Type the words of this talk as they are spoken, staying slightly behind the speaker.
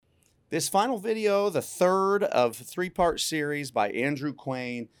This final video, the third of a three-part series by Andrew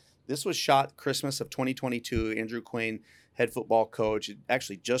Quain. This was shot Christmas of 2022. Andrew Quain, head football coach,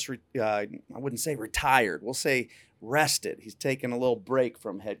 actually just, I wouldn't say retired, we'll say rested. He's taken a little break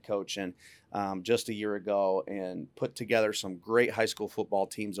from head coaching just a year ago and put together some great high school football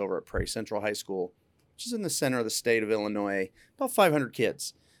teams over at Prairie Central High School, which is in the center of the state of Illinois, about 500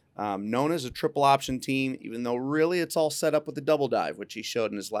 kids. Known as a triple option team, even though really it's all set up with a double dive, which he showed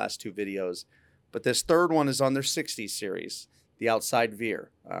in his last two videos. But this third one is on their 60s series, the outside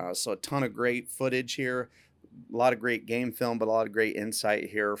veer. So a ton of great footage here, a lot of great game film, but a lot of great insight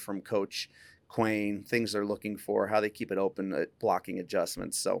here from Coach Quain, things they're looking for, how they keep it open, blocking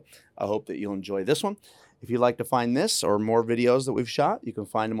adjustments. So I hope that you'll enjoy this one. If you'd like to find this or more videos that we've shot, you can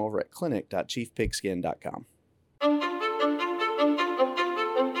find them over at clinic.chiefpigskin.com.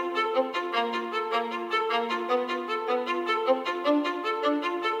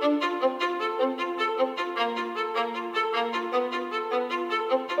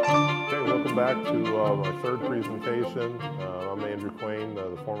 Back to our third presentation. I'm Andrew Quain,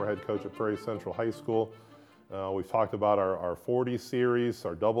 the former head coach at Prairie Central High School. We've talked about our 40 series,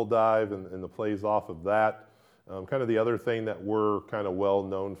 our double dive, and the plays off of that. Kind of the other thing that we're kind of well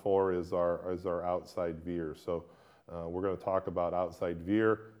known for is our outside veer. So we're going to talk about outside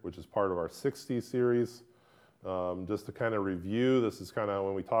veer, which is part of our 60 series. Just to kind of review, this is kind of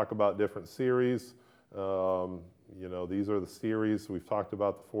when we talk about different series. You know, these are the series. We've talked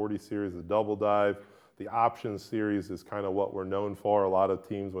about the 40 series, the double dive. The option series is kind of what we're known for. A lot of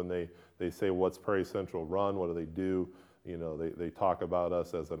teams, when they say, what's Prairie Central run? What do they do? You know, they talk about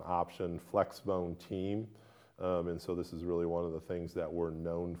us as an option Flexbone team. And so this is really one of the things that we're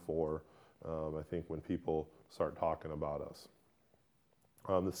known for, I think, when people start talking about us.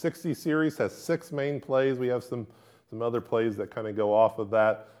 The 60 series has 6 main plays. We have some other plays that kind of go off of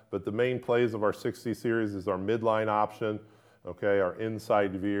that. But the main plays of our 60 series is our midline option, okay, our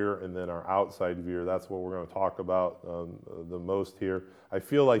inside veer, and then our outside veer. That's what we're going to talk about the most here. I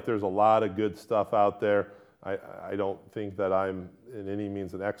feel like there's a lot of good stuff out there. I don't think that I'm in any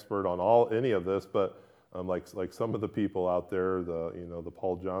means an expert on any of this, but like some of the people out there, the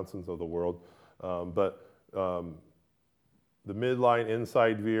Paul Johnsons of the world. The midline,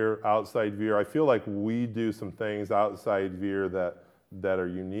 inside veer, outside veer, I feel like we do some things outside veer that are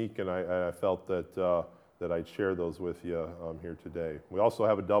unique, and I felt that I'd share those with you here today. We also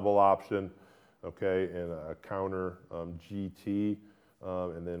have a double option, okay, and a counter GT,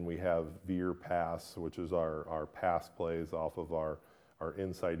 and then we have veer pass, which is our pass plays off of our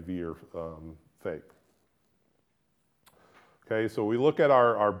inside veer fake. Okay, so we look at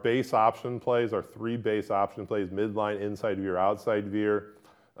our base option plays, our 3 base option plays, midline, inside veer, outside veer.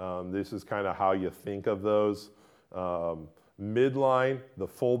 This is kind of how you think of those. Midline, the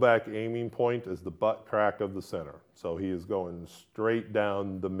fullback aiming point is the butt crack of the center. So he is going straight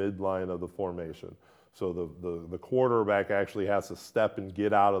down the midline of the formation. So the quarterback actually has to step and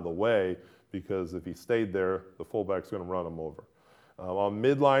get out of the way, because if he stayed there, the fullback's going to run him over. On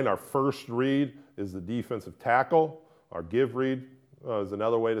midline, our first read is the defensive tackle. Our give read is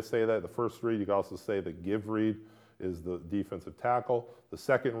another way to say that. The first read, you can also say the give read is the defensive tackle. The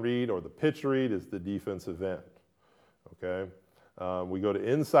second read, or the pitch read, is the defensive end. Okay, we go to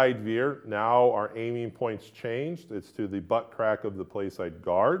inside veer. Now our aiming point's changed. It's to the butt crack of the play side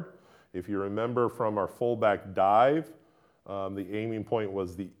guard. If you remember from our fullback dive, the aiming point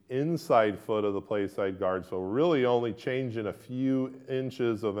was the inside foot of the play side guard. So we're really only changing a few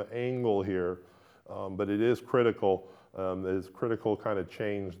inches of an angle here, but it is critical. It is critical kind of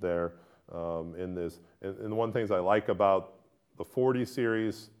change there in this. And one of the things I like about the 40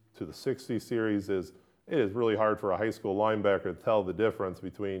 series to the 60 series is it is really hard for a high school linebacker to tell the difference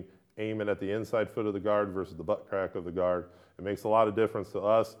between aiming at the inside foot of the guard versus the butt crack of the guard. It makes a lot of difference to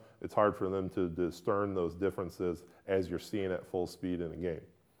us. It's hard for them to discern those differences as you're seeing at full speed in a game.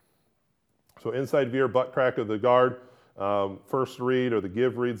 So inside veer, butt crack of the guard. First read, or the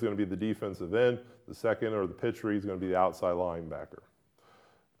give read, is going to be the defensive end. The second, or the pitch read, is going to be the outside linebacker.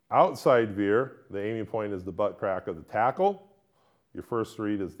 Outside veer, the aiming point is the butt crack of the tackle. Your first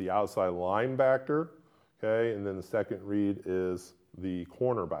read is the outside linebacker. Okay, and then the second read is the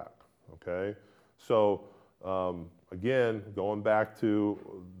cornerback, okay? So, again, going back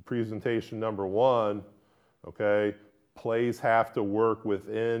to presentation number 1, okay, plays have to work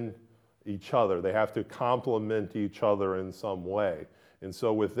within each other. They have to complement each other in some way. And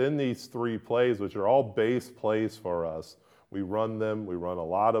so within these 3 plays, which are all base plays for us, we run them, we run a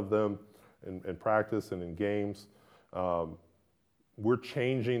lot of them in practice and in games. We're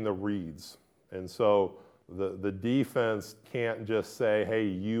changing the reads. And so the defense can't just say, hey,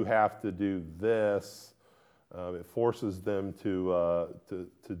 you have to do this. It forces them to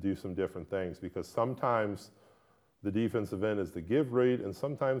do some different things, because sometimes the defensive end is the give read and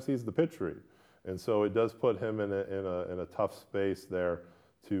sometimes he's the pitch read. And so it does put him in a tough space there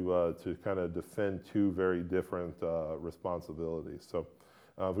to kind of defend two very different responsibilities. So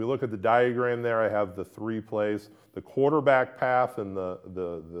if we look at the diagram there, I have the 3 plays: the quarterback path and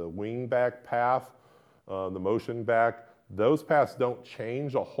the wing back path, the motion back. Those paths don't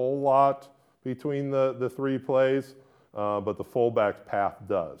change a whole lot between the 3 plays, but the fullback path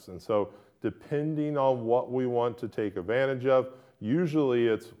does. And so depending on what we want to take advantage of, usually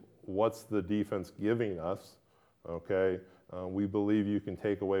it's what's the defense giving us, okay? We believe you can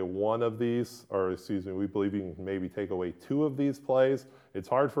take away one of these, or excuse me, we believe you can maybe take away 2 of these plays. It's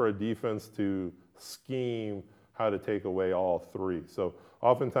hard for a defense to scheme how to take away all 3. So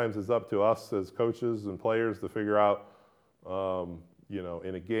oftentimes it's up to us as coaches and players to figure out,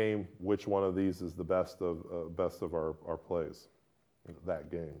 in a game, which one of these is the best of our plays that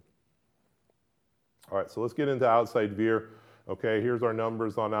game. All right, so let's get into outside veer. Okay, here's our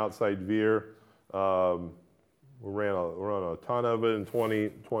numbers on outside veer. We ran a ton of it in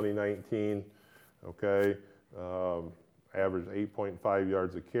 2019. Okay, average 8.5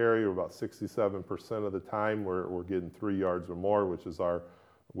 yards a carry, or about 67% of the time we're getting 3 yards or more, which is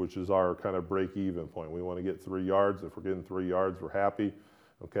our kind of break-even point. We want to get 3 yards. If we're getting 3 yards, we're happy.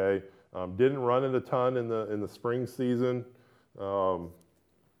 Okay, didn't run it a ton in the spring season.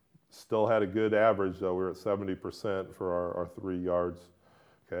 Still had a good average though. We were at 70% for our 3 yards.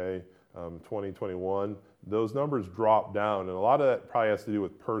 Okay, 2021, those numbers dropped down, and a lot of that probably has to do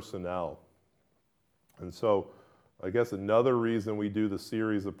with personnel. And so, I guess another reason we do the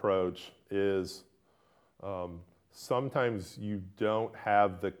series approach is sometimes you don't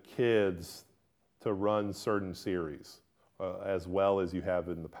have the kids to run certain series as well as you have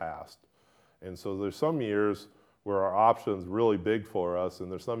in the past. And so there's some years where our option's really big for us,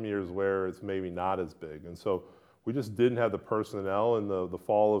 and there's some years where it's maybe not as big. And so we just didn't have the personnel in the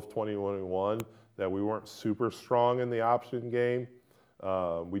fall of 2021, that we weren't super strong in the option game.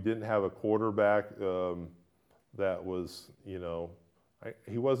 We didn't have a quarterback that was,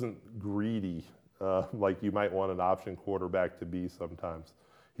 he wasn't greedy like you might want an option quarterback to be sometimes.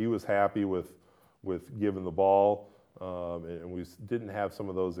 He was happy with giving the ball, and we didn't have some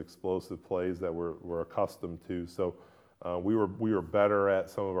of those explosive plays that we're accustomed to. So we were better at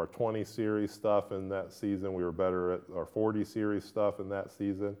some of our 20 series stuff in that season. We were better at our 40 series stuff in that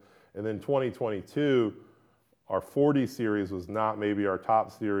season. And then 2022, our 40 series was not maybe our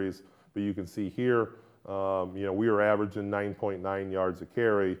top series, but you can see here, we were averaging 9.9 yards a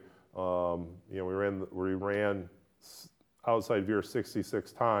carry. We ran outside veer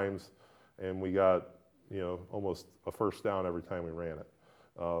 66 times, and we got almost a first down every time we ran it.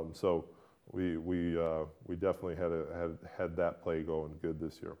 So we definitely had that play going good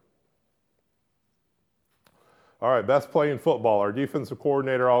this year. All right, best play in football. Our defensive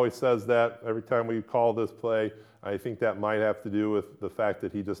coordinator always says that every time we call this play. I think that might have to do with the fact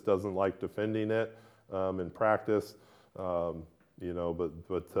that he just doesn't like defending it in practice. But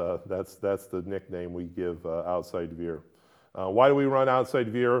that's the nickname we give outside veer. Why do we run outside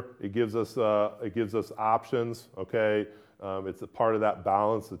veer? It gives us options. Okay, it's a part of that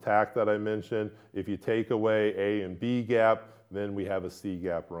balanced attack that I mentioned. If you take away A and B gap, then we have a C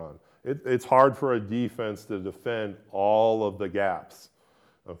gap run. It's hard for a defense to defend all of the gaps,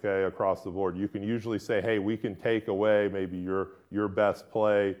 okay, across the board. You can usually say, hey, we can take away maybe your best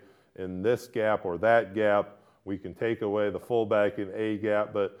play in this gap or that gap. We can take away the fullback in A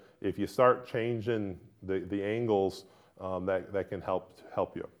gap, but if you start changing the angles, that can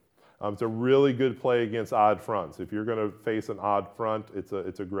help you. It's a really good play against odd fronts. If you're going to face an odd front,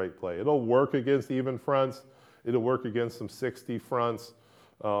 it's a great play. It'll work against even fronts. It'll work against some 60 fronts.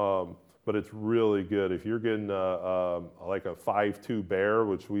 But it's really good. If you're getting like a 5-2 bear,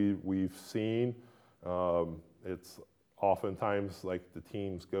 which we've seen, it's oftentimes like the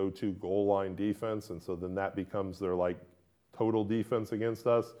team's go-to goal line defense, and so then that becomes their like total defense against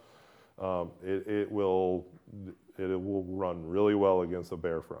us. It will run really well against a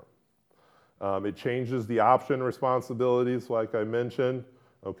bear front. It changes the option responsibilities, like I mentioned.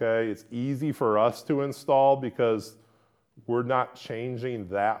 Okay, it's easy for us to install because we're not changing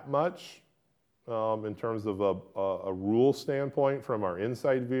that much in terms of a rule standpoint from our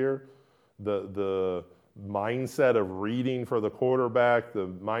inside veer. The mindset of reading for the quarterback, the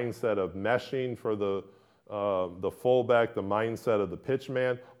mindset of meshing for the fullback, the mindset of the pitch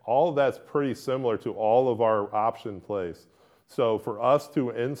man, all of that's pretty similar to all of our option plays. So for us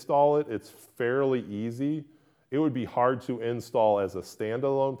to install it, it's fairly easy. It would be hard to install as a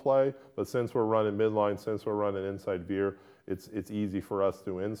standalone play, but since we're running midline, since we're running inside veer, it's easy for us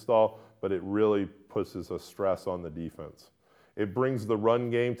to install, but it really puts a stress on the defense. It brings the run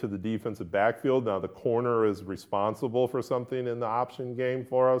game to the defensive backfield. Now the corner is responsible for something in the option game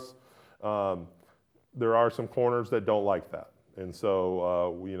for us. There are some corners that don't like that. And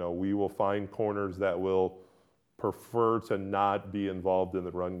so, we will find corners that will prefer to not be involved in the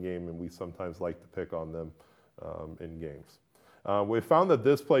run game, and we sometimes like to pick on them in games. We found that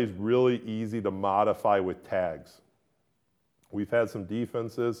this play is really easy to modify with tags. We've had some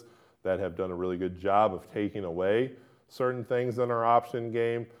defenses that have done a really good job of taking away certain things in our option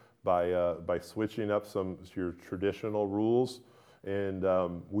game by switching up your traditional rules. And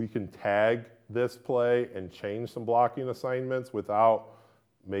we can tag this play and change some blocking assignments without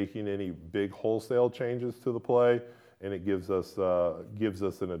making any big wholesale changes to the play, and it gives us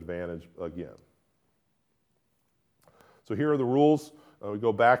an advantage again. So here are the rules. We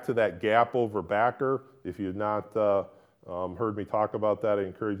go back to that gap over backer. If you've not heard me talk about that, I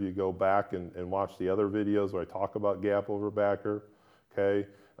encourage you to go back and watch the other videos where I talk about gap over backer. Okay,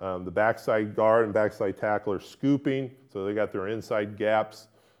 the backside guard and backside tackle are scooping, so they got their inside gaps.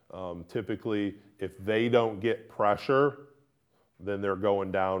 Typically, if they don't get pressure, then they're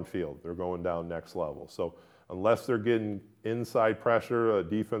going downfield. They're going down next level. So unless they're getting inside pressure, a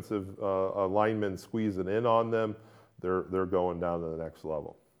defensive lineman squeezing in on them, they're going down to the next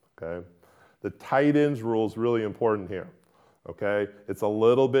level. Okay. The tight ends rule is really important here. Okay. It's a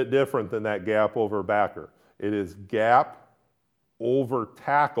little bit different than that gap over backer. It is gap over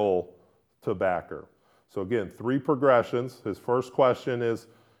tackle to backer. So again, 3 progressions. His first question is,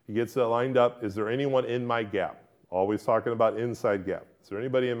 he gets that lined up, is there anyone in my gap? Always talking about inside gap. Is there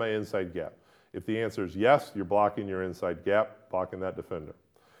anybody in my inside gap? If the answer is yes, you're blocking your inside gap, blocking that defender.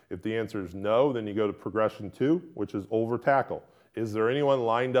 If the answer is no, then you go to progression 2, which is over tackle. Is there anyone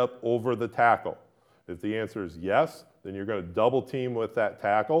lined up over the tackle? If the answer is yes, then you're going to double team with that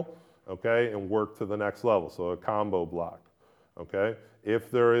tackle, okay, and work to the next level, so a combo block, okay?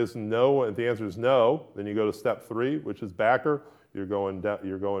 If the answer is no, then you go to step 3, which is backer. You're going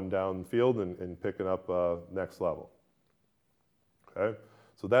downfield and picking up next level. Okay,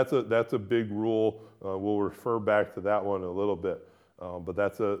 so that's a big rule. We'll refer back to that one in a little bit, but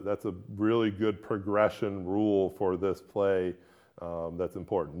that's a really good progression rule for this play. That's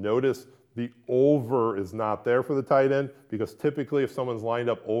important. Notice the over is not there for the tight end because typically if someone's lined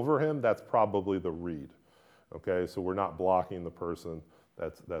up over him, that's probably the read. Okay, so we're not blocking the person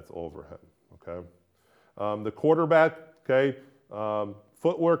that's over him. Okay, the quarterback. Okay.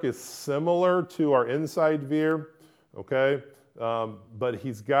 Footwork is similar to our inside veer, okay, but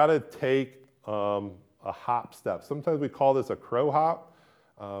he's got to take a hop step. Sometimes we call this a crow hop.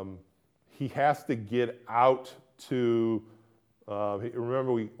 He has to get out to,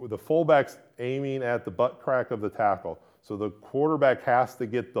 remember the fullback's aiming at the butt crack of the tackle, so the quarterback has to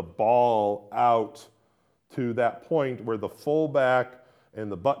get the ball out to that point where the fullback and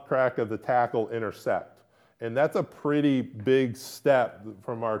the butt crack of the tackle intersect. And that's a pretty big step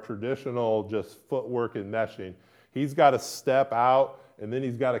from our traditional just footwork and meshing. He's got to step out, and then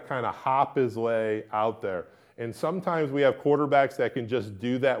he's got to kind of hop his way out there. And sometimes we have quarterbacks that can just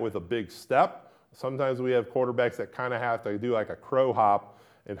do that with a big step. Sometimes we have quarterbacks that kind of have to do like a crow hop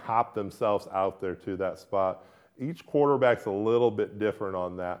and hop themselves out there to that spot. Each quarterback's a little bit different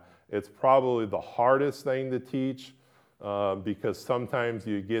on that. It's probably the hardest thing to teach. Because sometimes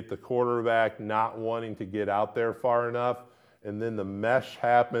you get the quarterback not wanting to get out there far enough, and then the mesh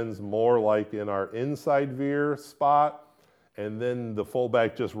happens more like in our inside veer spot, and then the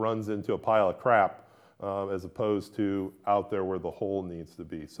fullback just runs into a pile of crap as opposed to out there where the hole needs to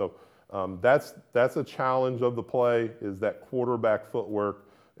be. So that's a challenge of the play, is that quarterback footwork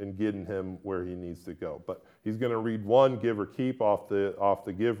and getting him where he needs to go. But he's going to read 1, give or keep off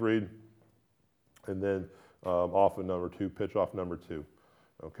the give read, and then off of number 2, pitch off number 2,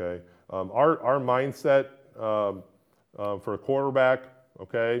 okay? Our mindset for a quarterback,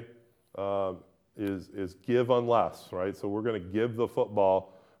 okay, is give unless, right? So we're going to give the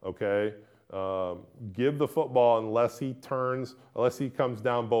football, okay? Give the football unless he comes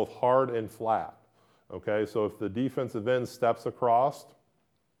down both hard and flat, okay? So if the defensive end steps across,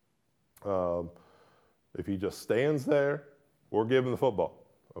 if he just stands there, we're giving the football,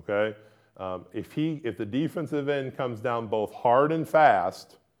 okay? If the defensive end comes down both hard and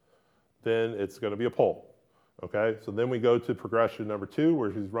fast, then it's going to be a pull. Okay, so then we go to progression number 2, where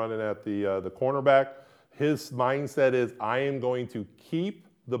he's running at the cornerback. His mindset is, I am going to keep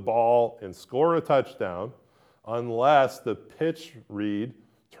the ball and score a touchdown unless the pitch read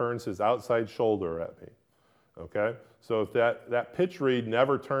turns his outside shoulder at me, okay? So if that pitch read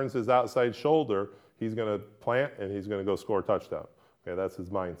never turns his outside shoulder, he's gonna plant and he's gonna go score a touchdown. Okay, that's his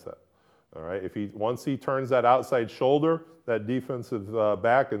mindset. All right, once he turns that outside shoulder, that defensive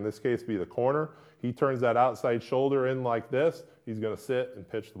back, in this case be the corner, he turns that outside shoulder in like this, he's gonna sit and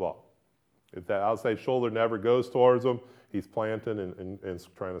pitch the ball. If that outside shoulder never goes towards him, he's planting and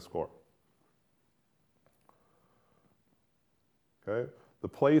trying to score. Okay, the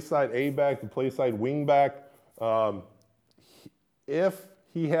play side A-back, the play side wing back, if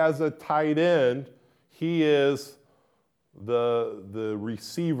he has a tight end, he is the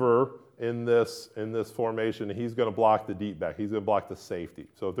receiver in this formation. He's going to block the deep back. He's going to block the safety.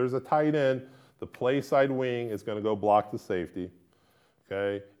 So if there's a tight end, the play side wing is going to go block the safety.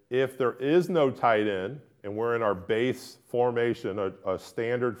 Okay. If there is no tight end and we're in our base formation, a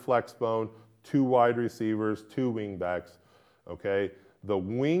standard flexbone, 2 wide receivers, 2 wing backs. Okay. The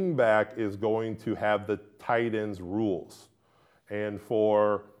wing back is going to have the tight end's rules. And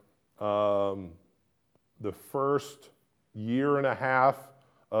for the first year and a half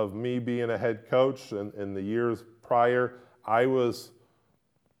of me being a head coach and the years prior, I was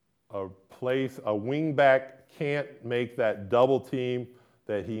a wing back can't make that double team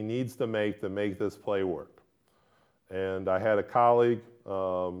that he needs to make this play work. And I had a colleague,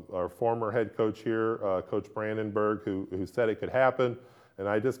 our former head coach here, Coach Brandenburg, who said it could happen. And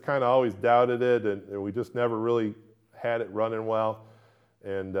I just kind of always doubted it, and we just never really had it running well.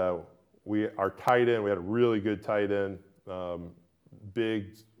 And our tight end, we had a really good tight end, big,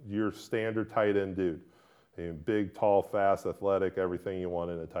 your standard tight end dude. Big, tall, fast, athletic, everything you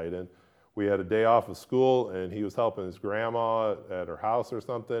want in a tight end. We had a day off of school, and he was helping his grandma at her house or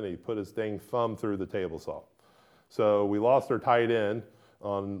something, and he put his dang thumb through the table saw. So we lost our tight end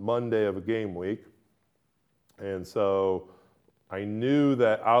on Monday of a game week. And so I knew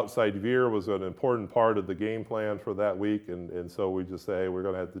that outside Veer was an important part of the game plan for that week, and so we just say, hey, we're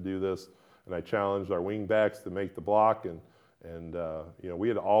going to have to do this. And I challenged our wing backs to make the block, and you know, we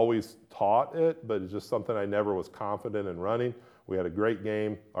had always taught it, but it's just something I never was confident in running. We had a great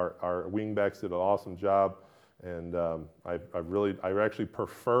game. Our wing backs did an awesome job, and I actually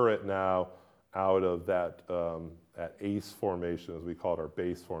prefer it now out of that ace formation, as we call it, our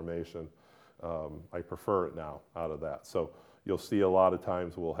base formation. I prefer it now out of that. So you'll see a lot of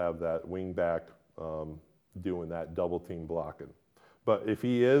times we'll have that wing back doing that double team blocking. But if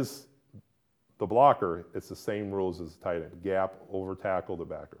he is the blocker, it's the same rules as the tight end. Gap, over tackle the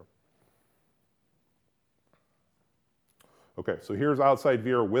backer. Okay, so here's outside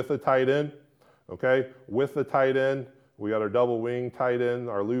Veer with a tight end. Okay, with the tight end, we got our double wing tight end,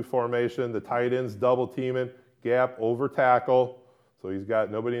 our loop formation. The tight end's double teaming, gap, over tackle. So he's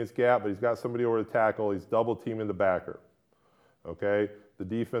got nobody in his gap, but he's got somebody over the tackle. He's double teaming the backer. Okay, the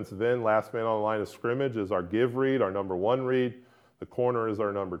defensive end, last man on the line of scrimmage, is our give read, our number 1 read. The corner is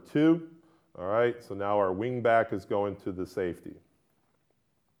our number 2. All right, so now our wing back is going to the safety.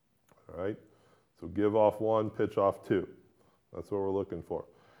 All right, so give off 1, pitch off 2. That's what we're looking for.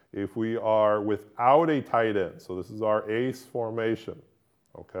 If we are without a tight end, so this is our ace formation,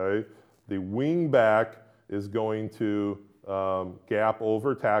 okay, the wing back is going to gap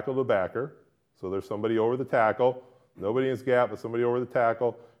over tackle the backer. So there's somebody over the tackle, nobody in his gap, but somebody over the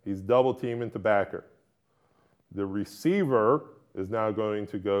tackle. He's double teaming to backer. The receiver is now going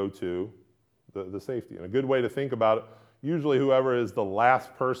to go to the safety. And a good way to think about it, usually whoever is the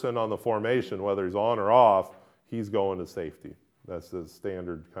last person on the formation, whether he's on or off, he's going to safety. That's the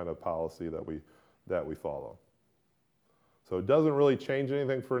standard kind of policy that we follow. So it doesn't really change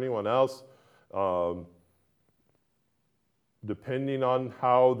anything for anyone else. Depending on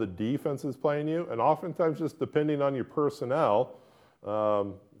how the defense is playing you, and oftentimes just depending on your personnel,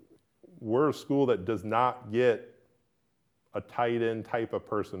 we're a school that does not get a tight end type of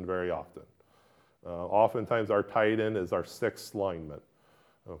person very often. Oftentimes our tight end is our 6th lineman,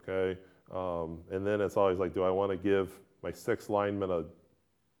 okay? And then it's always like, do I want to give my 6th lineman a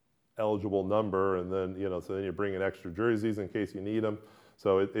eligible number? And then, you know, so then you're bringing extra jerseys in case you need them.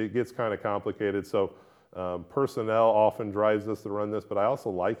 So it gets kind of complicated. So personnel often drives us to run this, but I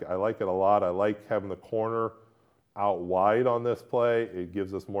also like it a lot. I like having the corner out wide on this play. It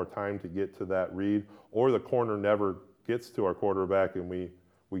gives us more time to get to that read, or the corner never gets to our quarterback and we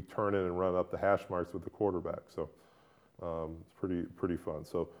turn in and run up the hash marks with the quarterback. So it's pretty fun.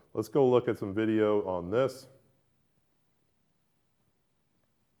 So let's go look at some video on this.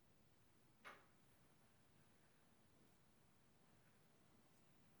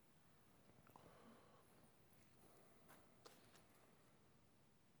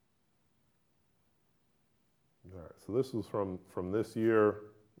 so this was from this year,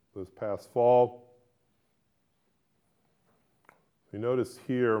 this past fall. You notice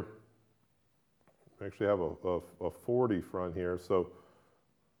here, we actually have a 40 front here, so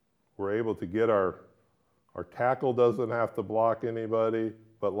we're able to get our tackle doesn't have to block anybody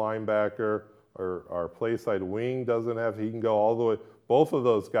but linebacker, or our play side wing doesn't have, he can go all the way, both of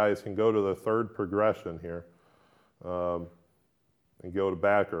those guys can go to the third progression here and go to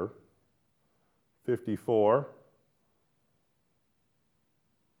backer. 54,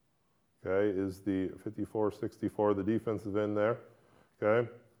 okay, is the 54, 64, the defensive end there, okay?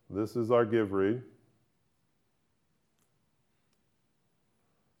 This is our give read.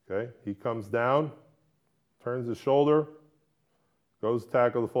 Okay, he comes down, turns his shoulder, goes to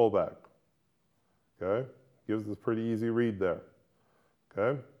tackle the fullback. Okay, gives us a pretty easy read there.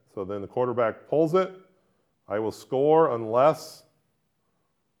 Okay, so then the quarterback pulls it. I will score unless,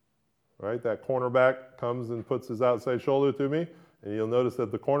 right, that cornerback comes and puts his outside shoulder to me. And you'll notice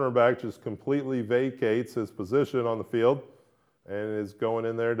that the cornerback just completely vacates his position on the field and is going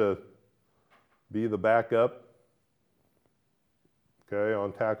in there to be the backup, okay,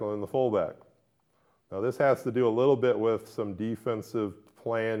 on tackling the fullback. Now this has to do a little bit with some defensive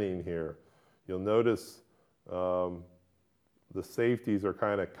planning here. You'll notice the safeties are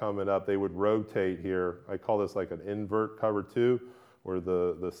kind of coming up. They would rotate here. I call this like an invert cover two, where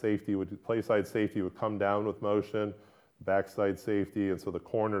the safety would, play side safety would come down with motion, backside safety, and so the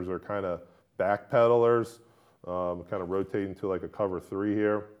corners are kind of backpedalers, kind of rotating to like a cover three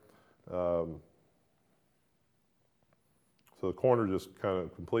here. So the corner just kind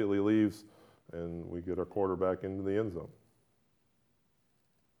of completely leaves, and we get our quarterback into the end zone.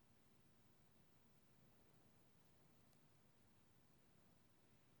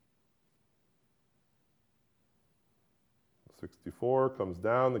 .64 comes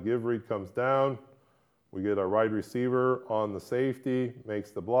down, the give read comes down. We get our wide receiver on the safety, makes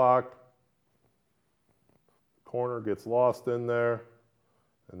the block. Corner gets lost in there,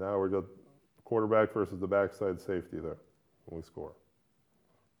 and now we're the quarterback versus the backside safety there when we score.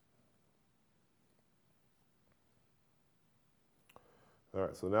 All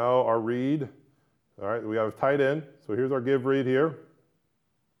right, so now our read. All right, we have a tight end. So here's our give read here.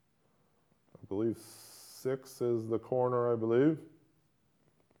 I believe 6 is the corner, I believe.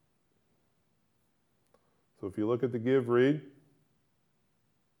 So if you look at the give read,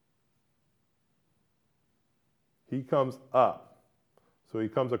 he comes up. So he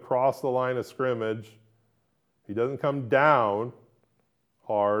comes across the line of scrimmage. He doesn't come down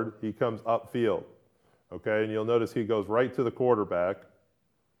hard, he comes upfield. Okay, and you'll notice he goes right to the quarterback.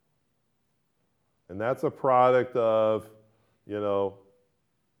 And that's a product of, you know,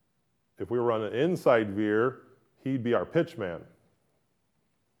 if we were running inside Veer, he'd be our pitch man.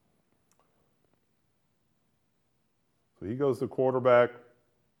 So he goes to quarterback,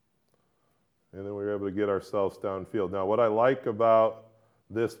 and then we were able to get ourselves downfield. Now, what I like about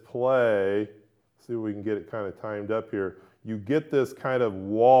this play, see if we can get it kind of timed up here, you get this kind of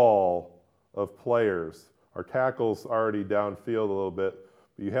wall of players. Our tackle's already downfield a little bit,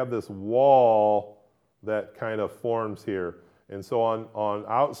 but you have this wall that kind of forms here. And so on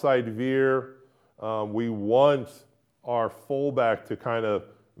outside veer, we want our fullback to kind of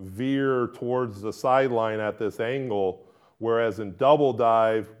veer towards the sideline at this angle, whereas in double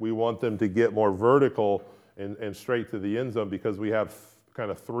dive, we want them to get more vertical and straight to the end zone because we have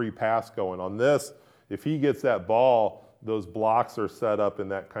kind of 3 pass going. On this, if he gets that ball, those blocks are set up in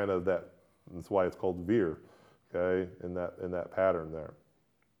that kind of that's why it's called veer, okay, in that pattern there.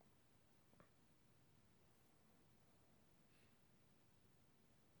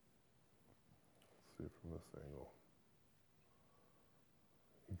 From this angle,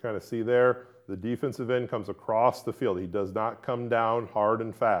 you kind of see there the defensive end comes across the field. He does not come down hard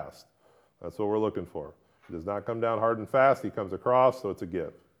and fast. That's what we're looking for. He does not come down hard and fast. He comes across, so it's a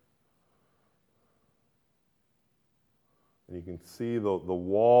give. And you can see the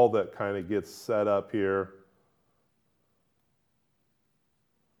wall that kind of gets set up here.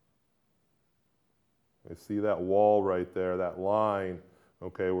 You see that wall right there, that line.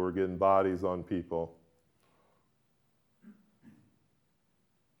 Okay, we're getting bodies on people.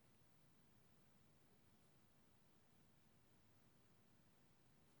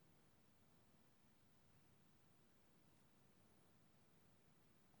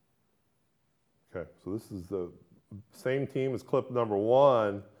 Okay, so this is the same team as clip number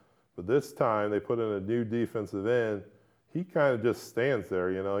 1, but this time they put in a new defensive end. He kind of just stands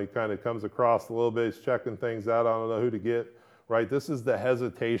there, you know. He kind of comes across a little bit, he's checking things out. I don't know who to get. Right, this is the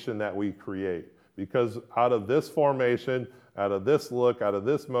hesitation that we create because out of this formation, out of this look, out of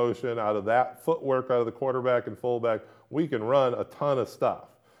this motion, out of that footwork, out of the quarterback and fullback, we can run a ton of stuff.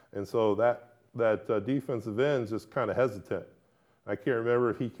 And so that defensive end's just kind of hesitant. I can't remember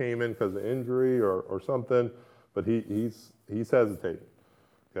if he came in because of injury or something, but he's hesitating,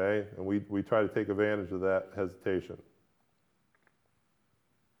 okay? And we try to take advantage of that hesitation.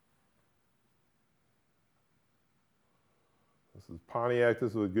 This is Pontiac.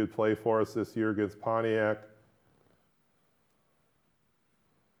 This was a good play for us this year against Pontiac.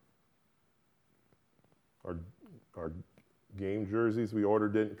 Our game jerseys we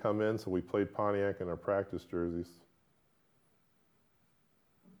ordered didn't come in, so we played Pontiac in our practice jerseys.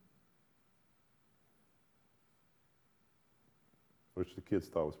 Which the kids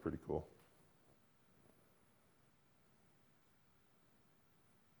thought was pretty cool.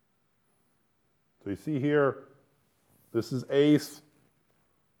 So you see here, this is ace.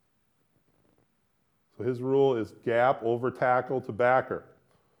 So his rule is gap over tackle to backer,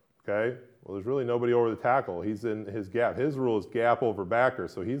 okay? Well, there's really nobody over the tackle. He's in his gap. His rule is gap over backer.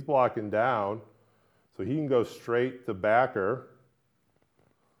 So he's blocking down, so he can go straight to backer.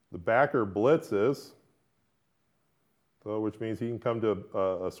 The backer blitzes, so which means he can come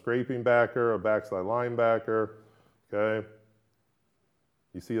to a scraping backer, a backside linebacker, okay?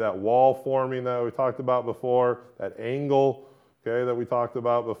 You see that wall forming that we talked about before, that angle, okay, that we talked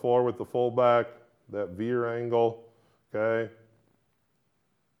about before with the fullback, that Veer angle, okay?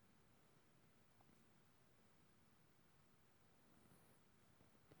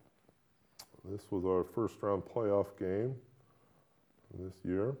 This was our first round playoff game this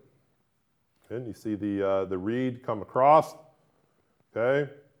year. And you see the read come across, okay?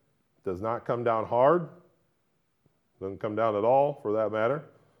 Does not come down hard. Doesn't come down at all, for that matter.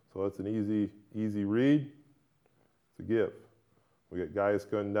 So it's an easy read. It's a give. We got guys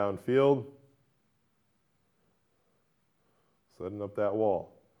going downfield, setting up that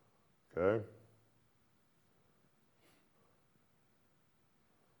wall, okay?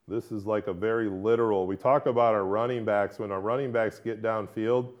 This is like a very literal. We talk about our running backs. When our running backs get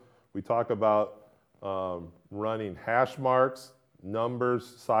downfield, we talk about running hash marks, numbers,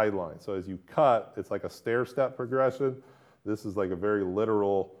 sideline. So as you cut, it's like a stair-step progression. This is like a very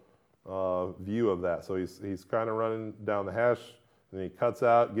literal view of that. So he's kind of running down the hash, and then he cuts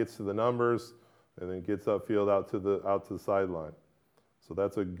out, gets to the numbers, and then gets upfield out to the sideline. So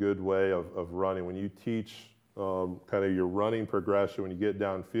that's a good way of running. When you teach kind of your running progression, when you get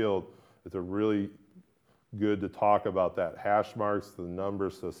downfield, it's a really good to talk about that. Hash marks to the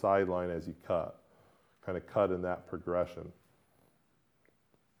numbers to the sideline as you cut. Kind of cut in that progression.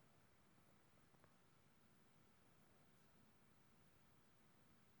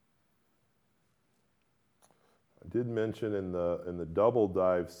 I did mention in the double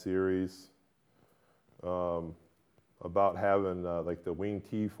dive series about having like the wing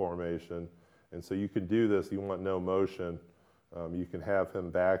T formation. And so you can do this, you want no motion. You can have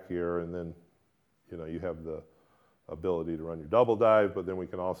him back here, and then you have the ability to run your double dive, but then we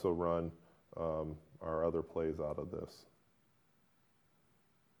can also run our other plays out of this.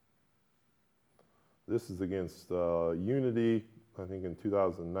 This is against Unity, I think in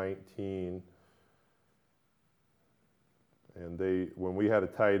 2019. And when we had a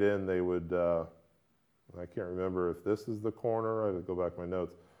tight end, they would, I can't remember if this is the corner, I have to go back to my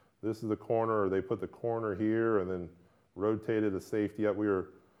notes. This is the corner, or they put the corner here and then rotated the safety up. We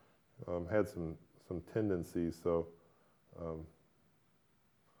had some tendencies, so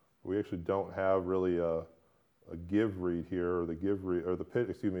we actually don't have really a give read here, or the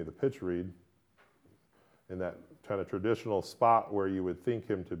pitch read in that kind of traditional spot where you would think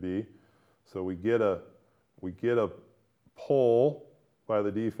him to be. So we get a pull by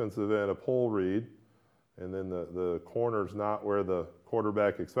the defensive end, a pull read, and then the corner's not where the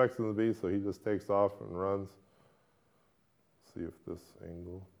quarterback expects him to be, so he just takes off and runs. Let's see if this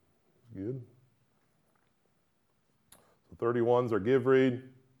angle is good. So 31s are give read.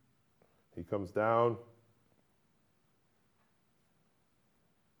 He comes down,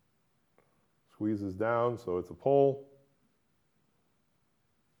 squeezes down, so it's a pull.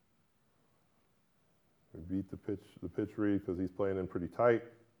 We beat the pitch read because he's playing in pretty tight.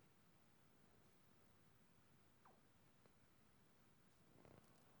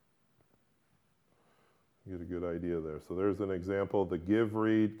 You get a good idea there. So there's an example. The give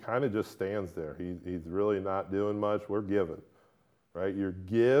read kind of just stands there. He's really not doing much. We're giving, right? You're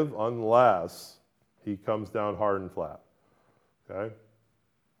give unless he comes down hard and flat, okay?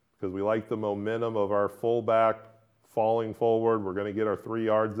 Because we like the momentum of our fullback falling forward. We're going to get our 3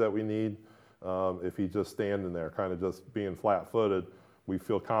 yards that we need. If he's just standing there, kind of just being flat-footed, we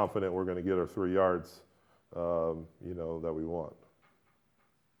feel confident we're going to get our 3 yards that we want.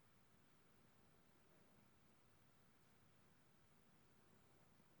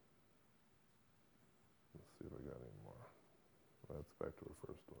 Let's see if I got any more. That's back to the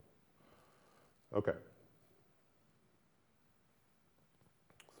first one. Okay.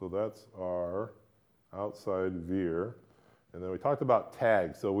 So that's our outside veer. And then we talked about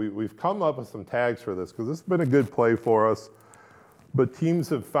tags. So we've come up with some tags for this because this has been a good play for us. But teams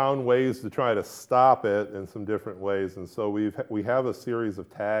have found ways to try to stop it in some different ways. And so we have a series of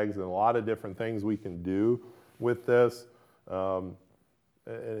tags and a lot of different things we can do with this. And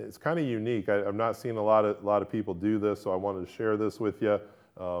it's kind of unique. I've not seen a lot of people do this, so I wanted to share this with you.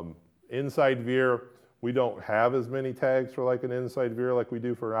 Inside veer, we don't have as many tags for like an inside veer like we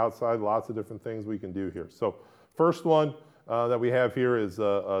do for outside. Lots of different things we can do here. So first one that we have here is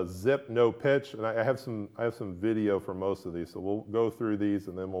a zip no pitch, and I have some video for most of these, so we'll go through these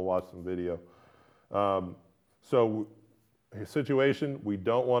and then we'll watch some video. So situation, we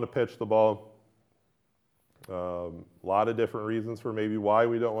don't want to pitch the ball. A lot of different reasons for maybe why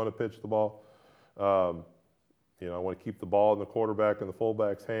we don't want to pitch the ball. I want to keep the ball in the quarterback and the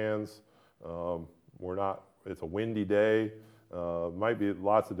fullback's hands. It's a windy day. Might be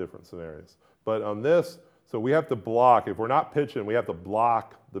lots of different scenarios. But on this, so we have to block. If we're not pitching, we have to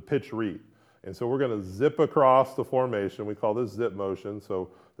block the pitch read. And so we're going to zip across the formation. We call this zip motion. So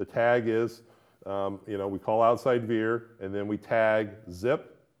the tag is, we call outside veer, and then we tag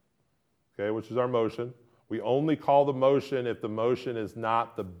zip, okay, which is our motion. We only call the motion if the motion is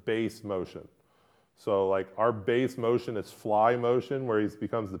not the base motion. So like our base motion is fly motion, where he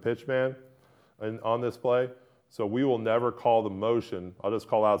becomes the pitch man on this play. So we will never call the motion. I'll just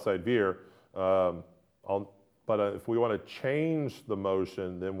call outside veer. But if we want to change the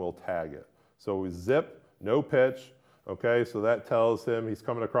motion, then we'll tag it. So we zip, no pitch. Okay, so that tells him he's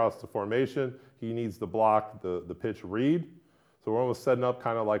coming across the formation. He needs to block the pitch read. So we're almost setting up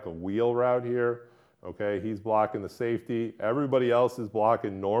kind of like a wheel route here. Okay, he's blocking the safety. Everybody else is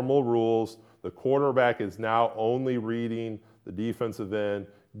blocking normal rules. The quarterback is now only reading the defensive end,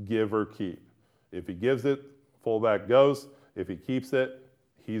 give or keep. If he gives it, fullback goes. If he keeps it,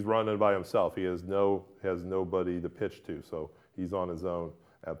 he's running by himself. He has nobody to pitch to, so he's on his own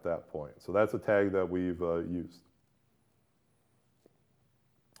at that point. So that's a tag that we've used.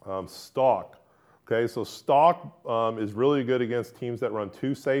 Stalk. Okay, so stalk is really good against teams that run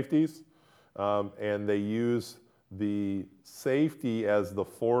two safeties, and they use the safety as the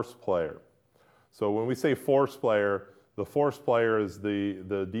force player. So when we say force player, the force player is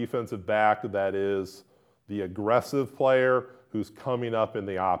the defensive back that is the aggressive player who's coming up in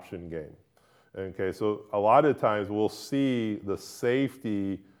the option game. Okay, so a lot of times we'll see the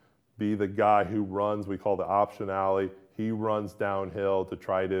safety be the guy who runs, we call the option alley. He runs downhill to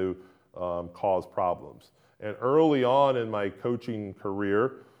try to cause problems. And early on in my coaching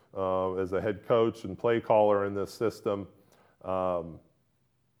career, as a head coach and play caller in this system,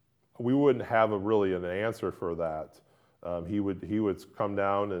 we wouldn't have really an answer for that. He would come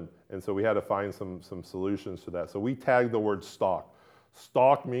down, and so we had to find some solutions to that. So we tagged the word stalk.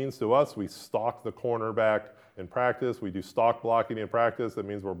 Stalk means to us, we stalk the cornerback in practice. We do stalk blocking in practice. That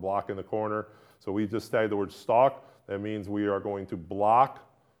means we're blocking the corner. So we just tagged the word stalk. That means we are going to block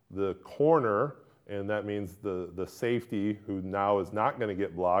the corner, and that means the safety, who now is not going to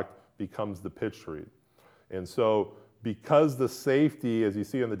get blocked, becomes the pitch read. And so because the safety, as you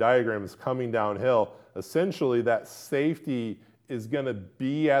see in the diagram, is coming downhill, essentially that safety is going to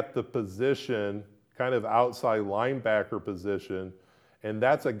be at the position, kind of outside linebacker position, and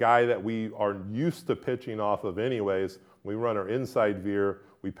that's a guy that we are used to pitching off of anyways. We run our inside veer,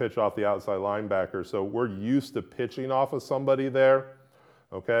 we pitch off the outside linebacker, so we're used to pitching off of somebody there,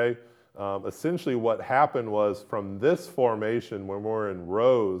 okay? Essentially what happened was, from this formation, when we're in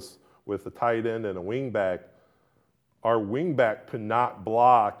rows with a tight end and a wingback, our wingback could not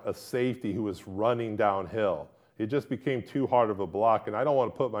block a safety who was running downhill. It just became too hard of a block, and I don't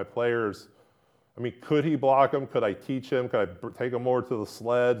want to put my players, could he block him? Could I teach him? Could I take him more to the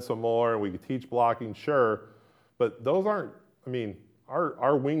sled some more, and we could teach blocking? Sure, but those aren't,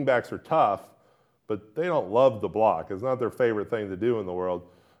 our wingbacks are tough, but they don't love the block. It's not their favorite thing to do in the world.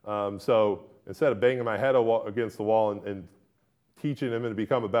 So instead of banging my head against the wall and teaching him to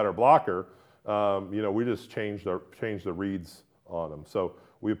become a better blocker, we just changed the reads on them. So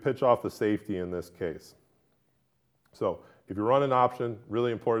we pitch off the safety in this case. So if you run an option,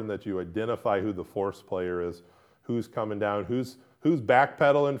 really important that you identify who the force player is, who's coming down, who's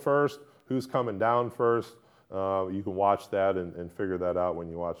backpedaling first, who's coming down first. You can watch that and figure that out when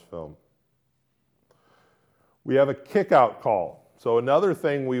you watch film. We have a kick-out call. So another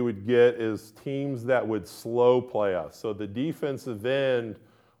thing we would get is teams that would slow play us. So the defensive end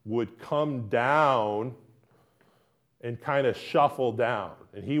would come down and kind of shuffle down,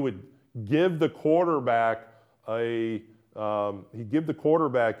 and he would give the quarterback a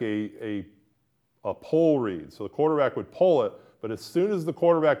pull read. So the quarterback would pull it, but as soon as the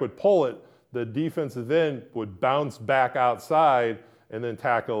quarterback would pull it, the defensive end would bounce back outside and then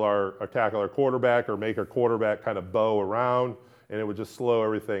tackle our quarterback or make our quarterback kind of bow around, and it would just slow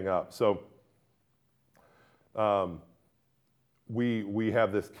everything up. So we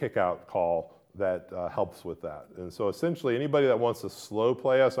have this kick out call that helps with that. And so essentially anybody that wants to slow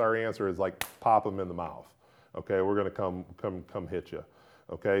play us, our answer is like pop them in the mouth. Okay, we're gonna come hit you.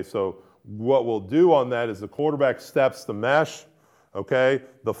 Okay, so what we'll do on that is the quarterback steps the mesh. Okay,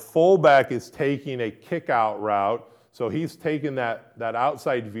 the fullback is taking a kick out route. So he's taking that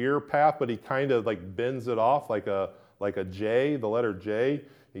outside veer path, but he kind of like bends it off like a J, the letter J.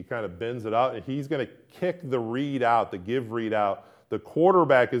 He kind of bends it out, and he's going to kick the read out, the give read out. The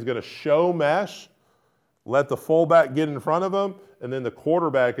quarterback is going to show mesh, let the fullback get in front of him, and then the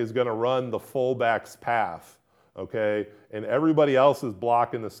quarterback is going to run the fullback's path. Okay, and everybody else is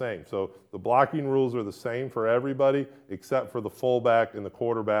blocking the same. So the blocking rules are the same for everybody except for the fullback and the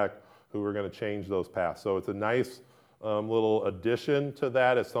quarterback, who are going to change those paths. So it's a nice little addition to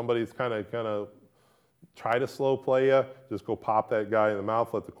that. If somebody's kind of try to slow play you, just go pop that guy in the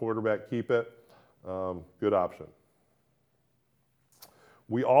mouth, let the quarterback keep it. Good option.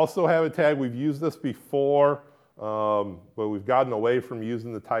 We also have a tag. We've used this before, but we've gotten away from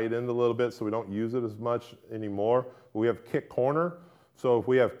using the tight end a little bit, so we don't use it as much anymore. We have kick corner. So if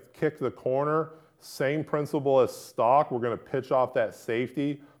we have kick the corner, same principle as stalk. We're going to pitch off that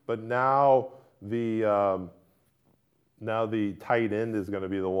safety, but now the tight end is going to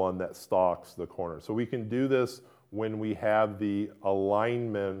be the one that stalks the corner. So we can do this when we have the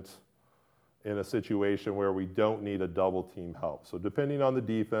alignment in a situation where we don't need a double team help. So depending on the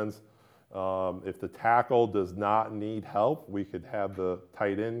defense, if the tackle does not need help, we could have the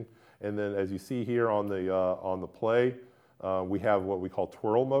tight end. And then as you see here on the play, we have what we call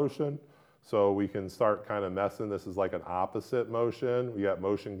twirl motion. So we can start kind of messing. This is like an opposite motion. We got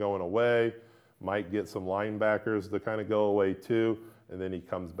motion going away. Might get some linebackers to kind of go away too, and then he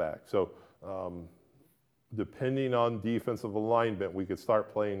comes back. So depending on defensive alignment, we could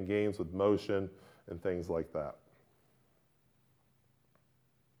start playing games with motion and things like that.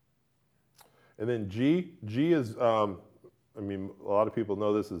 And then G is, a lot of people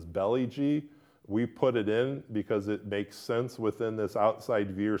know this as belly G. We put it in because it makes sense within this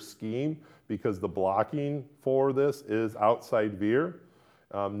outside veer scheme, because the blocking for this is outside veer.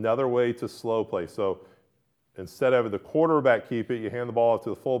 Another way to slow play. So instead of the quarterback keep it, you hand the ball off to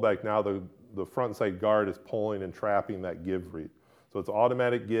the fullback. Now the front side guard is pulling and trapping that give read. So it's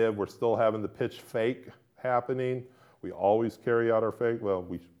automatic give. We're still having the pitch fake happening. We always carry out our fake. Well,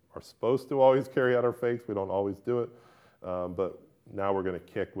 we are supposed to always carry out our fakes. We don't always do it. But now we're going to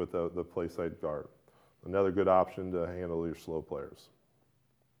kick with the play side guard. Another good option to handle your slow players.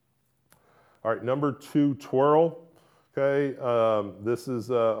 All right, number 2, twirl. Okay, this is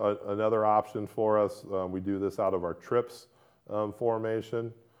another option for us. We do this out of our trips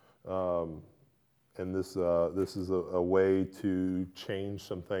formation. And this is a way to change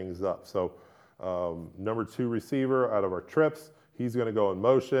some things up. So number 2 receiver out of our trips, he's going to go in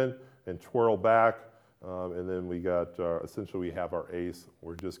motion and twirl back. And then we got, essentially we have our ace.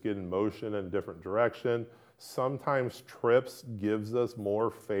 We're just getting motion in a different direction. Sometimes trips gives us more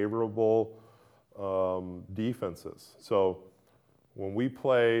favorable defenses. So when we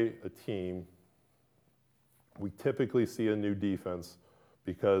play a team, we typically see a new defense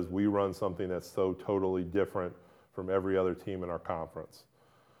because we run something that's so totally different from every other team in our conference.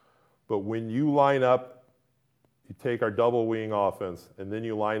 But when you line up, you take our double wing offense, and then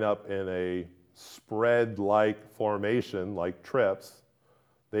you line up in a spread-like formation, like trips,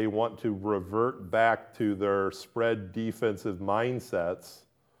 they want to revert back to their spread defensive mindsets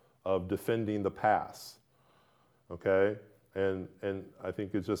of defending the pass, okay? And I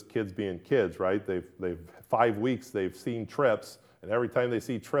think it's just kids being kids, right? They've 5 weeks, they've seen trips, and every time they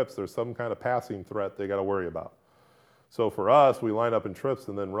see trips, there's some kind of passing threat they got to worry about. So for us, we line up in trips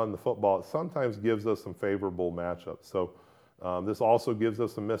and then run the football. It sometimes gives us some favorable matchups. So this also gives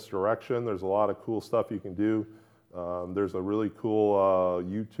us some misdirection. There's a lot of cool stuff you can do. There's a really cool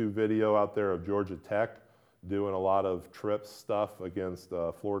YouTube video out there of Georgia Tech doing a lot of trip stuff against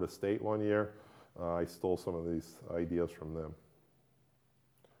Florida State one year. I stole some of these ideas from them.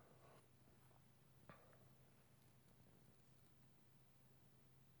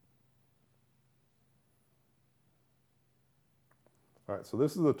 All right, so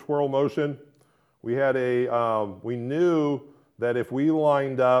this is a twirl motion. We had we knew that if we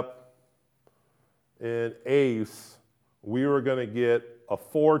lined up in ace, we were going to get a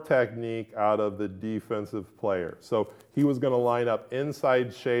 4 technique out of the defensive player. So he was going to line up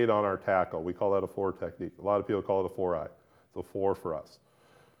inside shade on our tackle. We call that a 4 technique. A lot of people call it a 4-eye. It's a 4 for us.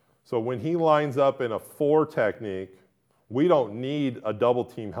 So when he lines up in a 4 technique, we don't need a double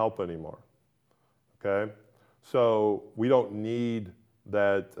team help anymore, okay? So we don't need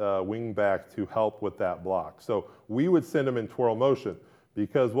that wing back to help with that block. So we would send him in twirl motion,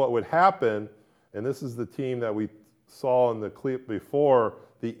 because what would happen, and this is the team that we saw in the clip before,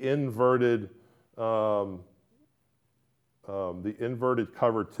 the inverted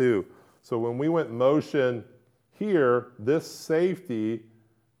cover 2. So when we went motion here, this safety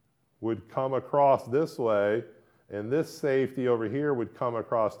would come across this way, and this safety over here would come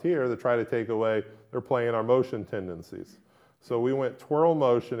across here to try to take away, they're playing our motion tendencies. So we went twirl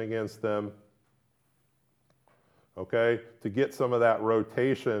motion against them, okay, to get some of that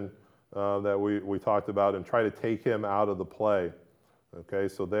rotation that we talked about and try to take him out of the play. Okay,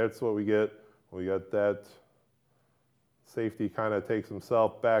 so that's what we get. We got that safety kind of takes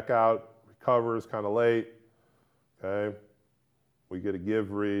himself back out, recovers kind of late. Okay, we get a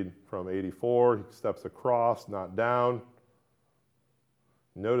give read from 84. He steps across, not down.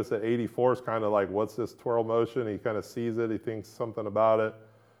 Notice that 84 is kind of like, what's this twirl motion? He kind of sees it. He thinks something about it.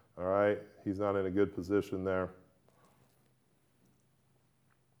 All right, he's not in a good position there.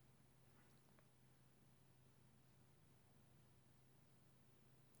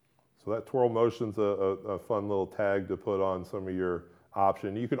 So that twirl motion's a fun little tag to put on some of your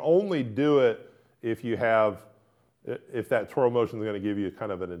option. You can only do it if you have, if that twirl motion is going to give you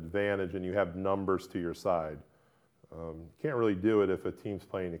kind of an advantage and you have numbers to your side. You can't really do it if a team's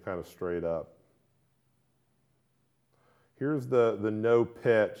playing you kind of straight up. Here's the no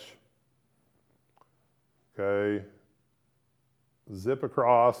pitch. Okay. Zip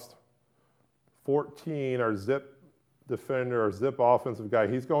across. 14, our zip defender, our zip offensive guy,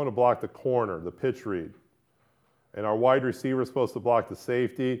 he's going to block the corner, the pitch read. And our wide receiver is supposed to block the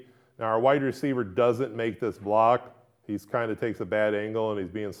safety. Now our wide receiver doesn't make this block. He's kind of takes a bad angle and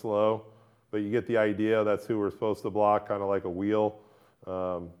he's being slow. But you get the idea, that's who we're supposed to block, kind of like a wheel.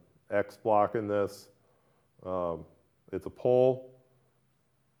 X blocking this. It's a pull.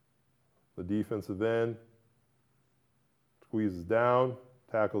 The defensive end squeezes down,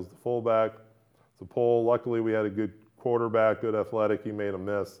 tackles the fullback. It's a pull. Luckily, we had a good quarterback, good athletic. He made a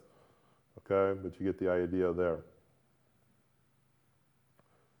miss. Okay, but you get the idea there.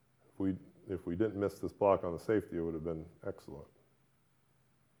 If we didn't miss this block on the safety, it would have been excellent.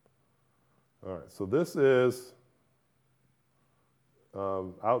 All right, so this is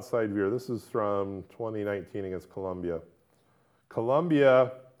outside Veer. This is from 2019 against Columbia.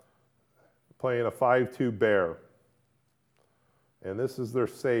 Columbia playing a 5-2 bear. And this is their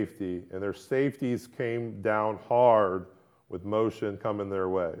safety. And their safeties came down hard with motion coming their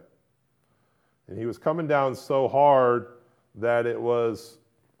way. And he was coming down so hard that it was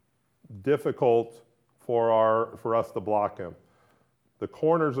difficult for us to block him. The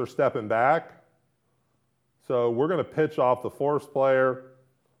corners are stepping back. So we're going to pitch off the force player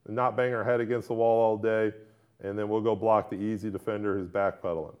and not bang our head against the wall all day. And then we'll go block the easy defender who's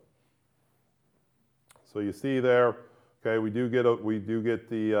backpedaling. So you see there, okay, we do get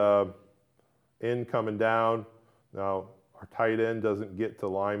the end coming down. Now our tight end doesn't get to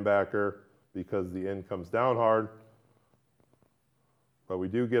linebacker because the end comes down hard. But we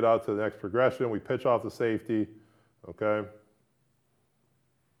do get out to the next progression. We pitch off the safety, okay.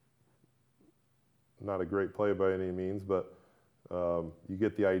 Not a great play by any means, but you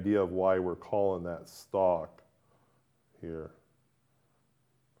get the idea of why we're calling that stalk here.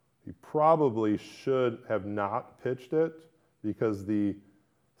 He probably should have not pitched it because the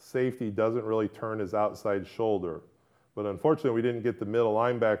safety doesn't really turn his outside shoulder. But unfortunately, we didn't get the middle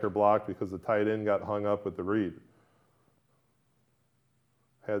linebacker blocked because the tight end got hung up with the read.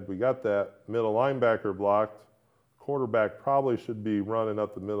 Had we got that middle linebacker blocked, quarterback probably should be running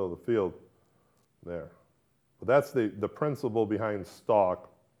up the middle of the field there. But that's the principle behind stalk.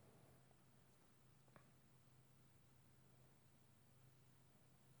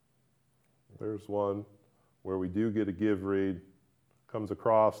 There's one where we do get a give read, comes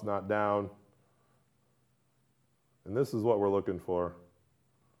across, not down. And this is what we're looking for.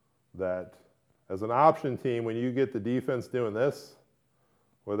 That as an option team, when you get the defense doing this,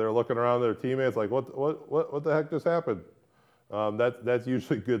 where they're looking around their teammates like, what the heck just happened? That's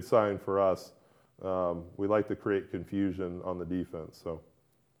usually a good sign for us. We like to create confusion on the defense. So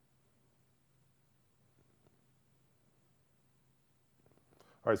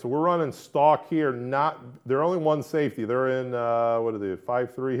All right, so we're running stalk here. They're only one safety. They're in, what are they,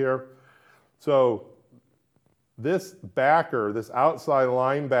 5-3 here? So this backer, this outside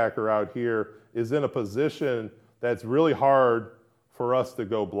linebacker out here is in a position that's really hard for us to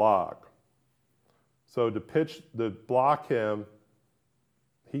go block. So to block him,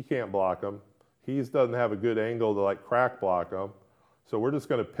 he can't block him. He doesn't have a good angle to like crack block him. So we're just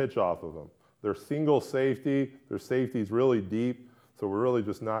going to pitch off of him. They're single safety. Their safety's really deep. So we're really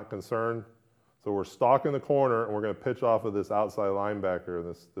just not concerned. So we're stalking the corner, and we're going to pitch off of this outside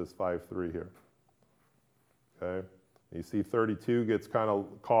linebacker, this 5-3 here. Okay. You see 32 gets kind of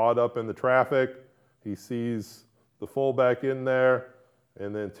caught up in the traffic. He sees the fullback in there,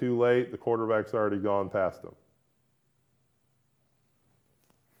 and then too late, the quarterback's already gone past him.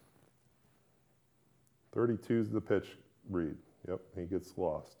 32's the pitch read. Yep, he gets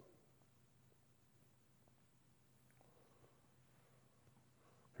lost.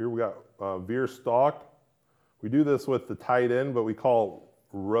 Here we got Veer stalk. We do this with the tight end, but we call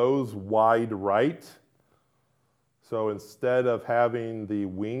rows wide right. So instead of having the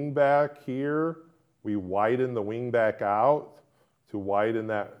wing back here, we widen the wing back out to widen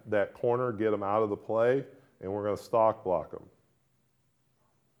that corner, get them out of the play, and we're going to stalk block them.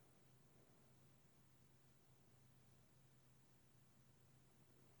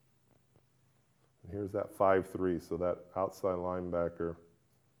 And here's that 5-3, so that outside linebacker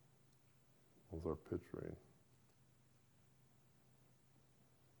was our pitch read.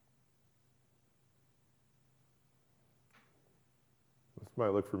 This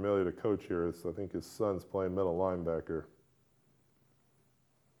might look familiar to Coach here. I think his son's playing middle linebacker.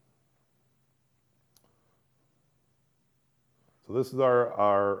 So this is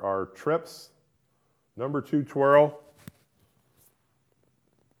our trips. Number 2 twirl.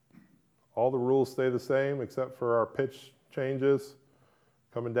 All the rules stay the same except for our pitch changes.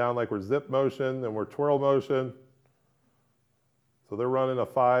 Coming down like we're zip motion, then we're twirl motion. So they're running a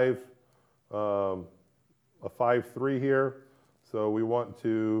 5-3 here. So we want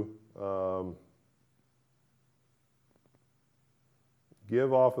to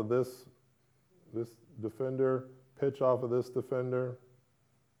give off of this defender, pitch off of this defender.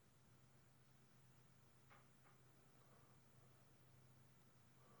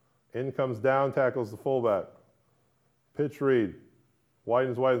 In comes down, tackles the fullback. Pitch read.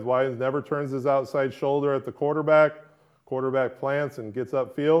 Widens, widens, widens, never turns his outside shoulder at the quarterback. Quarterback plants and gets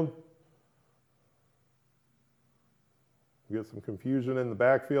upfield. We get some confusion in the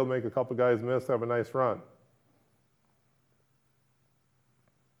backfield, make a couple guys miss, have a nice run.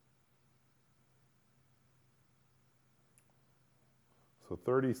 So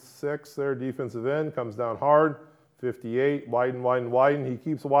 36 there, defensive end, comes down hard. 58, widen, widen, widen. He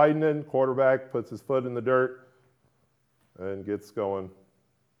keeps widening. Quarterback puts his foot in the dirt and gets going.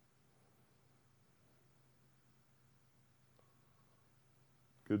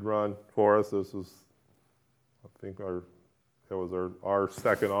 Good run for us. This was, I think, that was our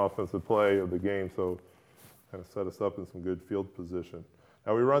second offensive play of the game, so kind of set us up in some good field position.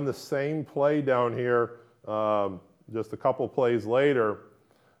 Now we run the same play down here just a couple plays later,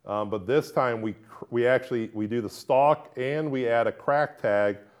 but this time we do the stalk and we add a crack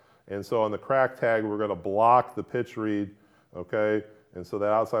tag, and so on the crack tag we're going to block the pitch read, okay? And so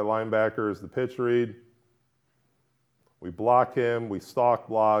that outside linebacker is the pitch read. We block him, we stalk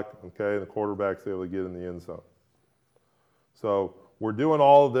block, okay, and the quarterback's able to get in the end zone. So we're doing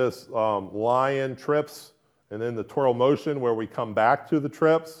all of this lion trips and then the twirl motion where we come back to the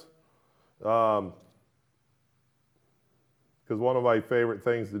trips. Because one of my favorite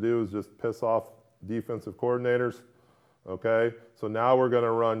things to do is just piss off defensive coordinators, okay? So now we're going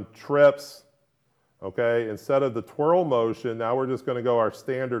to run trips, okay? Instead of the twirl motion, now we're just going to go our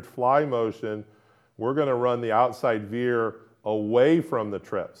standard fly motion. We're going to run the outside veer away from the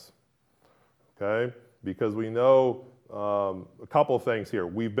trips, okay? Because we know a couple of things here.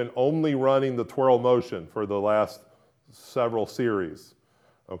 We've been only running the twirl motion for the last several series,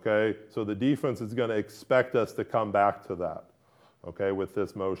 okay? So the defense is going to expect us to come back to that, okay, with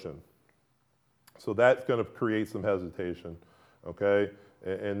this motion. So that's going to create some hesitation, okay?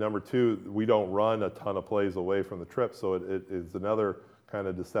 And number 2, we don't run a ton of plays away from the trip, so it is another kind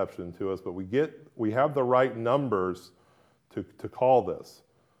of deception to us. But we have the right numbers to call this.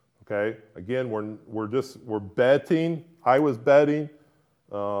 Okay, again, we're betting. I was betting.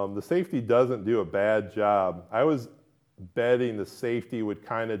 The safety doesn't do a bad job. I was betting the safety would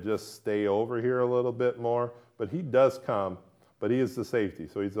kind of just stay over here a little bit more, but he does come, but he is the safety,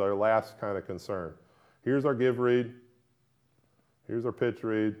 so he's our last kind of concern. Here's our give read. Here's our pitch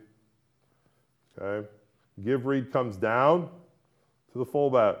read. Okay, give read comes down. to the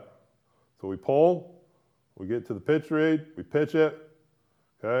fullback. So we pull, we get to the pitch read, we pitch it,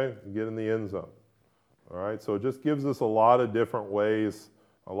 okay, and get in the end zone. All right, so it just gives us a lot of different ways,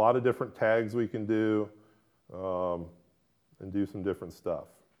 a lot of different tags we can do, and do some different stuff.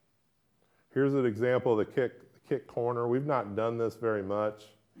 Here's an example of the kick corner. We've not done this very much,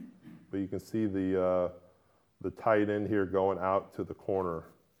 but you can see the tight end here going out to the corner.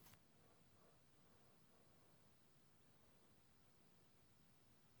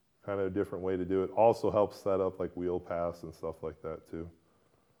 Kind of a different way to do it. Also helps set up like wheel pass and stuff like that too.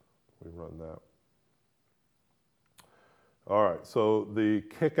 We run that. All right, so the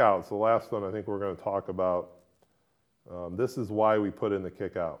kickouts, the last one I think we're going to talk about. This is why we put in the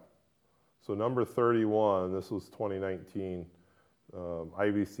kickout. So number 31, this was 2019.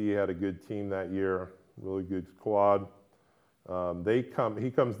 IVC had a good team that year, really good squad. He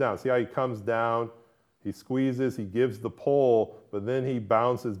comes down. See how he comes down? He squeezes, he gives the pull, but then he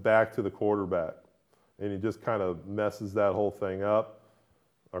bounces back to the quarterback. And he just kind of messes that whole thing up.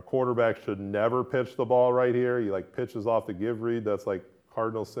 Our quarterback should never pitch the ball right here. He like pitches off the give read. That's like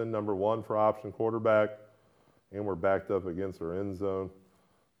cardinal sin number 1 for option quarterback. And we're backed up against our end zone.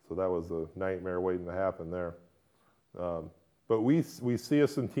 So that was a nightmare waiting to happen there. But we see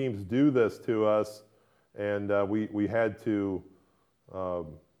some teams do this to us, and we had to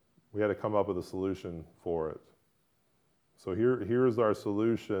come up with a solution for it. So here's our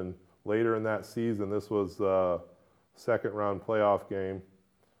solution. Later in that season, this was a second round playoff game.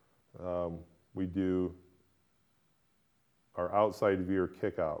 We do our outside veer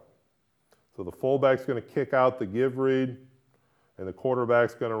kick out. So the fullback's going to kick out the give read, and the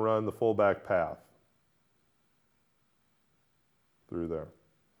quarterback's going to run the fullback path through there.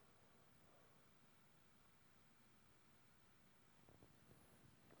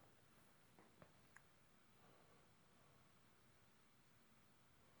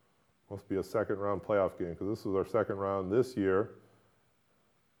 Must be a second round playoff game because this was our second round this year.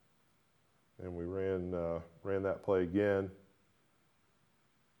 And we ran that play again.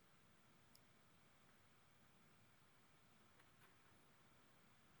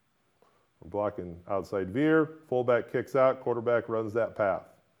 We're blocking outside veer, fullback kicks out, quarterback runs that path.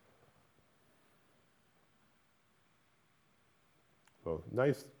 So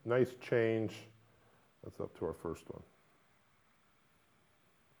nice change. That's up to our first one.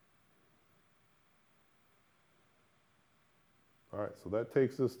 All right, so that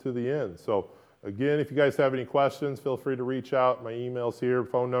takes us to the end. So again, if you guys have any questions, feel free to reach out. My email's here,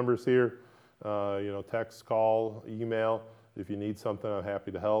 phone number's here. Text, call, email. If you need something, I'm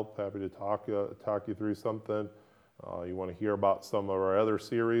happy to help. Happy to talk you through something. You want to hear about some of our other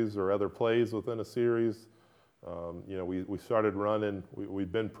series or other plays within a series. We started running.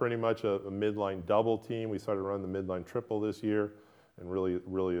 We've been pretty much a midline double team. We started running the midline triple this year, and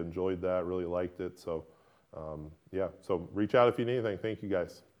really enjoyed that. Really liked it. So. So reach out if you need anything. Thank you,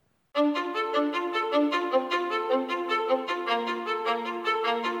 guys.